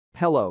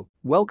Hello,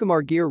 welcome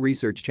our gear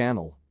research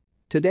channel.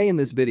 Today in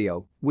this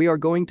video, we are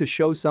going to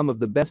show some of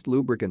the best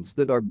lubricants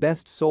that are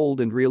best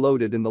sold and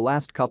reloaded in the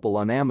last couple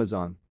on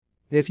Amazon.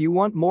 If you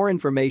want more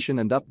information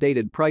and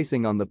updated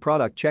pricing on the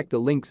product, check the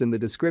links in the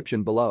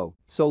description below.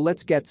 So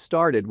let's get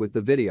started with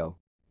the video.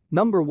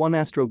 Number 1,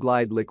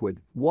 Astroglide Liquid,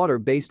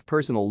 water-based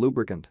personal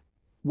lubricant.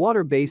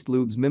 Water-based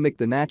lubes mimic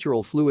the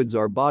natural fluids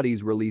our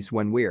bodies release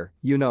when we're,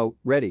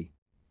 ready.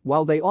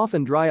 While they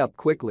often dry up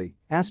quickly,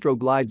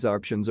 Astroglide's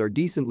options are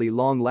decently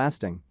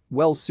long-lasting,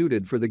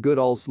 well-suited for the good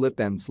old slip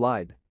and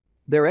slide.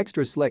 They're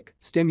extra slick,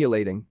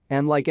 stimulating,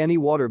 and like any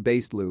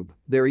water-based lube,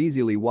 they're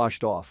easily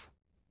washed off.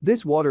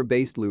 This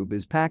water-based lube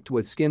is packed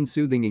with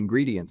skin-soothing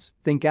ingredients,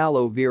 think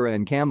aloe vera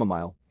and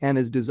chamomile, and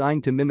is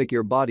designed to mimic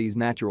your body's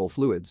natural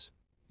fluids.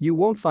 You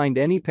won't find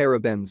any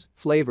parabens,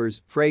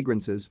 flavors,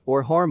 fragrances,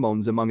 or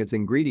hormones among its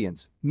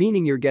ingredients,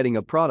 meaning you're getting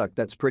a product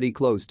that's pretty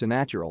close to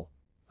natural.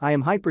 I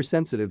am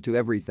hypersensitive to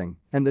everything,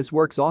 and this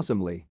works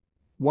awesomely.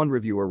 One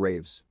reviewer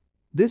raves.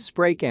 This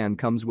spray can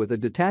comes with a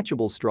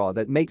detachable straw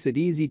that makes it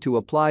easy to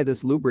apply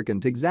this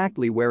lubricant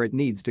exactly where it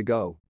needs to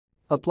go.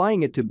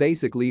 Applying it to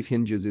basic leaf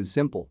hinges is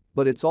simple,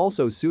 but it's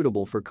also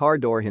suitable for car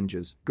door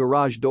hinges,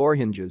 garage door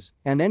hinges,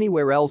 and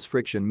anywhere else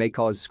friction may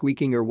cause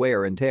squeaking or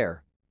wear and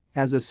tear.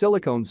 As a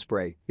silicone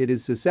spray, it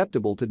is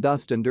susceptible to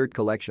dust and dirt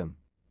collection.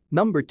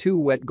 Number 2,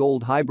 Wet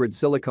Gold Hybrid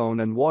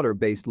Silicone and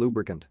Water-Based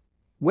Lubricant.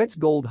 Wet's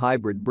Gold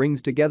Hybrid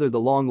brings together the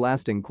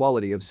long-lasting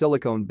quality of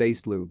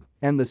silicone-based lube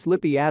and the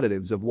slippy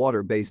additives of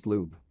water-based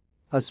lube.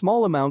 A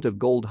small amount of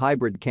Gold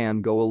Hybrid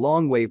can go a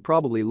long way,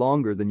 probably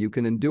longer than you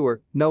can endure,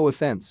 no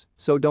offense,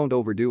 so don't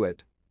overdo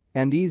it.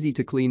 And easy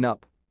to clean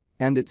up.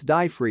 And it's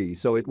dye-free,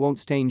 so it won't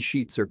stain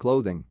sheets or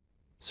clothing.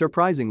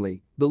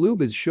 Surprisingly, the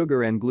lube is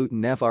sugar and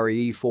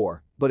gluten-free,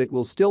 but it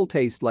will still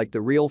taste like the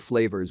real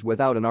flavors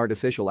without an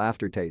artificial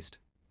aftertaste.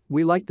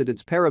 We like that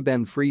it's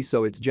paraben-free,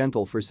 so it's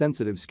gentle for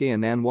sensitive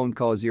skin and won't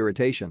cause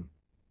irritation.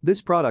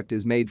 This product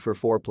is made for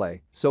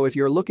foreplay, so if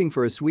you're looking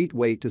for a sweet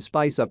way to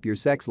spice up your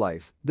sex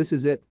life, this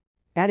is it.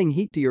 Adding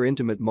heat to your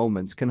intimate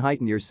moments can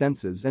heighten your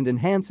senses and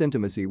enhance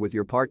intimacy with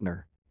your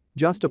partner.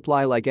 Just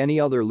apply like any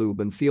other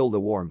lube and feel the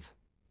warmth.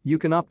 You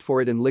can opt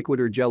for it in liquid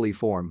or jelly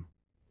form.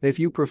 If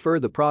you prefer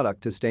the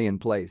product to stay in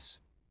place,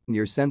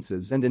 your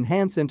senses and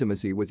enhance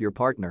intimacy with your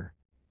partner.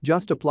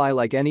 Just apply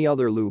like any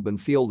other lube and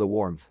feel the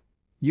warmth.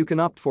 You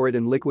can opt for it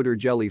in liquid or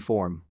jelly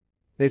form.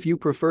 If you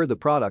prefer the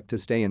product to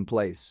stay in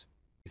place.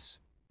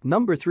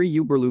 Number 3,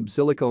 Überlube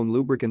Silicone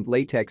Lubricant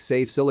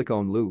Latex-Safe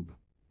Silicone Lube.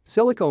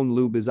 Silicone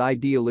lube is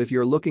ideal if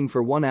you're looking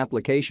for one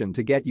application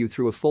to get you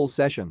through a full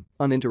session,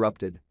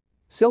 uninterrupted.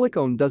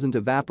 Silicone doesn't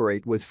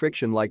evaporate with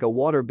friction like a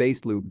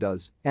water-based lube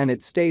does, and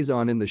it stays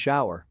on in the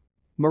shower.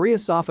 Maria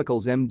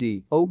Sophocles,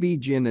 MD,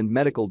 OB-GYN and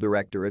Medical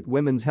Director at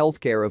Women's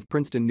Healthcare of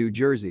Princeton, New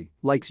Jersey,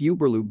 likes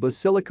Überlube, a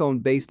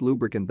silicone-based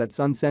lubricant that's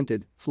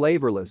unscented,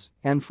 flavorless,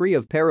 and free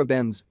of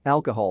parabens,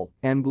 alcohol,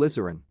 and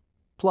glycerin.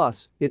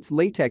 Plus, it's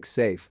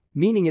latex-safe,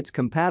 meaning it's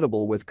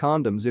compatible with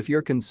condoms if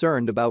you're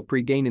concerned about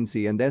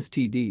pregnancy and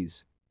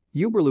STDs.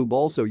 Überlube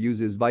also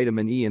uses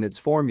vitamin E in its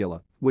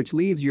formula, which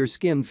leaves your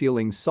skin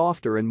feeling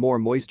softer and more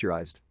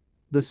moisturized.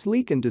 The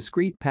sleek and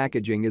discreet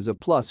packaging is a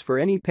plus for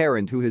any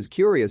parent who has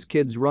curious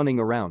kids running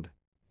around.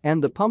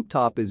 And the pump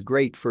top is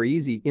great for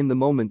easy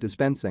in-the-moment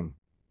dispensing.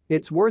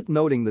 It's worth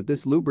noting that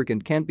this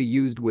lubricant can't be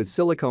used with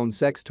silicone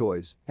sex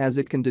toys, as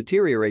it can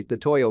deteriorate the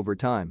toy over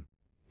time.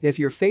 If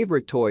your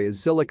favorite toy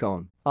is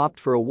silicone, opt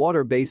for a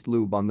water-based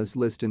lube on this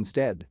list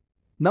instead.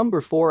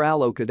 Number 4,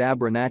 Aloe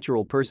Cadabra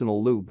Natural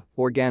Personal Lube,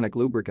 Organic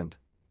Lubricant.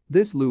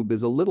 This lube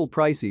is a little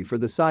pricey for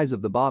the size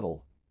of the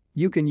bottle.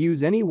 You can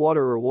use any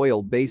water or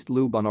oil-based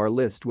lube on our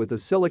list with a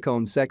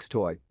silicone sex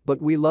toy, but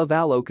we love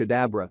Aloe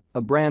Cadabra, a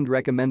brand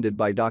recommended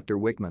by Dr.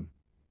 Wickman.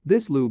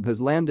 This lube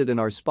has landed in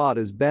our spot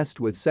as best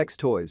with sex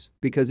toys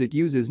because it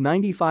uses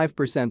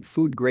 95%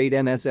 food-grade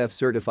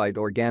NSF-certified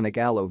organic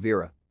aloe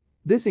vera.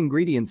 This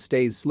ingredient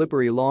stays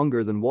slippery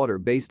longer than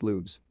water-based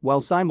lubes while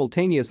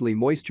simultaneously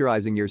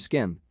moisturizing your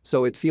skin,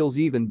 so it feels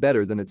even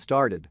better than it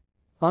started.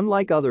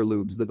 Unlike other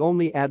lubes that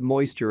only add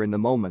moisture in the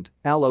moment,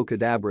 Aloe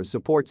Cadabra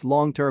supports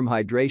long-term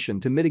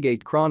hydration to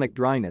mitigate chronic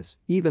dryness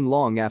even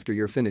long after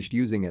you're finished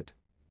using it.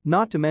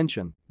 Not to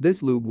mention,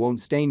 this lube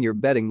won't stain your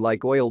bedding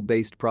like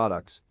oil-based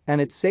products, and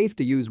it's safe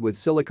to use with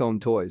silicone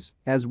toys,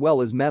 as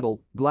well as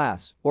metal,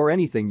 glass, or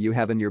anything you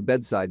have in your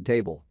bedside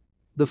table.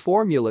 The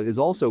formula is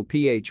also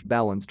pH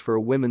balanced for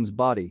a woman's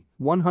body,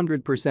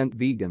 100%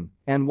 vegan,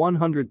 and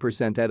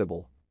 100%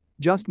 edible.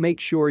 Just make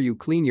sure you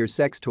clean your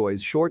sex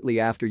toys shortly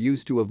after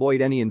use to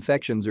avoid any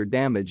infections or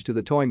damage to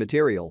the toy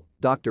material,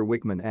 Dr.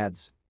 Wickman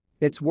adds.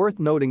 It's worth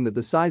noting that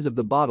the size of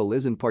the bottle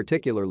isn't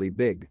particularly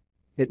big.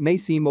 It may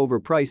seem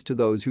overpriced to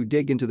those who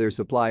dig into their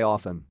supply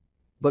often.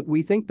 But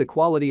we think the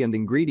quality and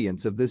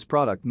ingredients of this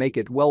product make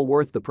it well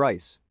worth the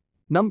price.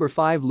 Number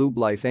 5,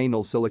 LubeLife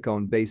Anal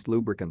Silicone-Based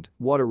Lubricant,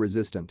 Water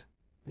Resistant.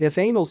 If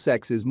anal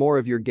sex is more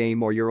of your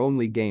game or your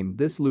only game,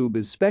 this lube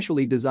is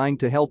specially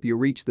designed to help you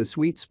reach the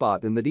sweet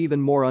spot in that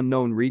even more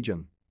unknown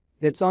region.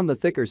 It's on the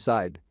thicker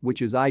side,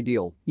 which is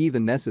ideal,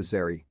 even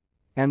necessary.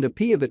 And a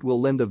pee of it will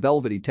lend a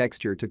velvety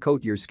texture to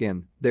coat your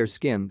skin, their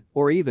skin,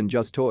 or even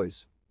just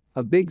toys.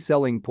 A big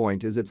selling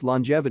point is its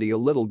longevity. A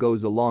little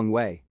goes a long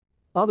way.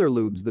 Other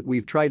lubes that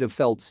we've tried have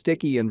felt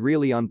sticky and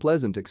really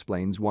unpleasant,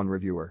 explains one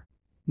reviewer.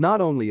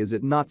 Not only is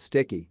it not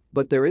sticky,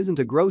 but there isn't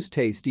a gross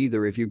taste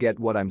either, if you get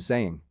what I'm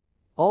saying.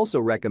 Also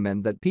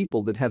recommend that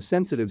people that have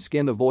sensitive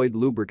skin avoid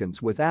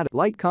lubricants with added.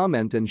 Like,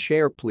 comment and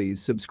share.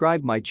 Please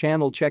subscribe my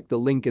channel. Check the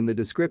link in the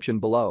description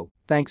below.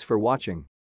 Thanks for watching.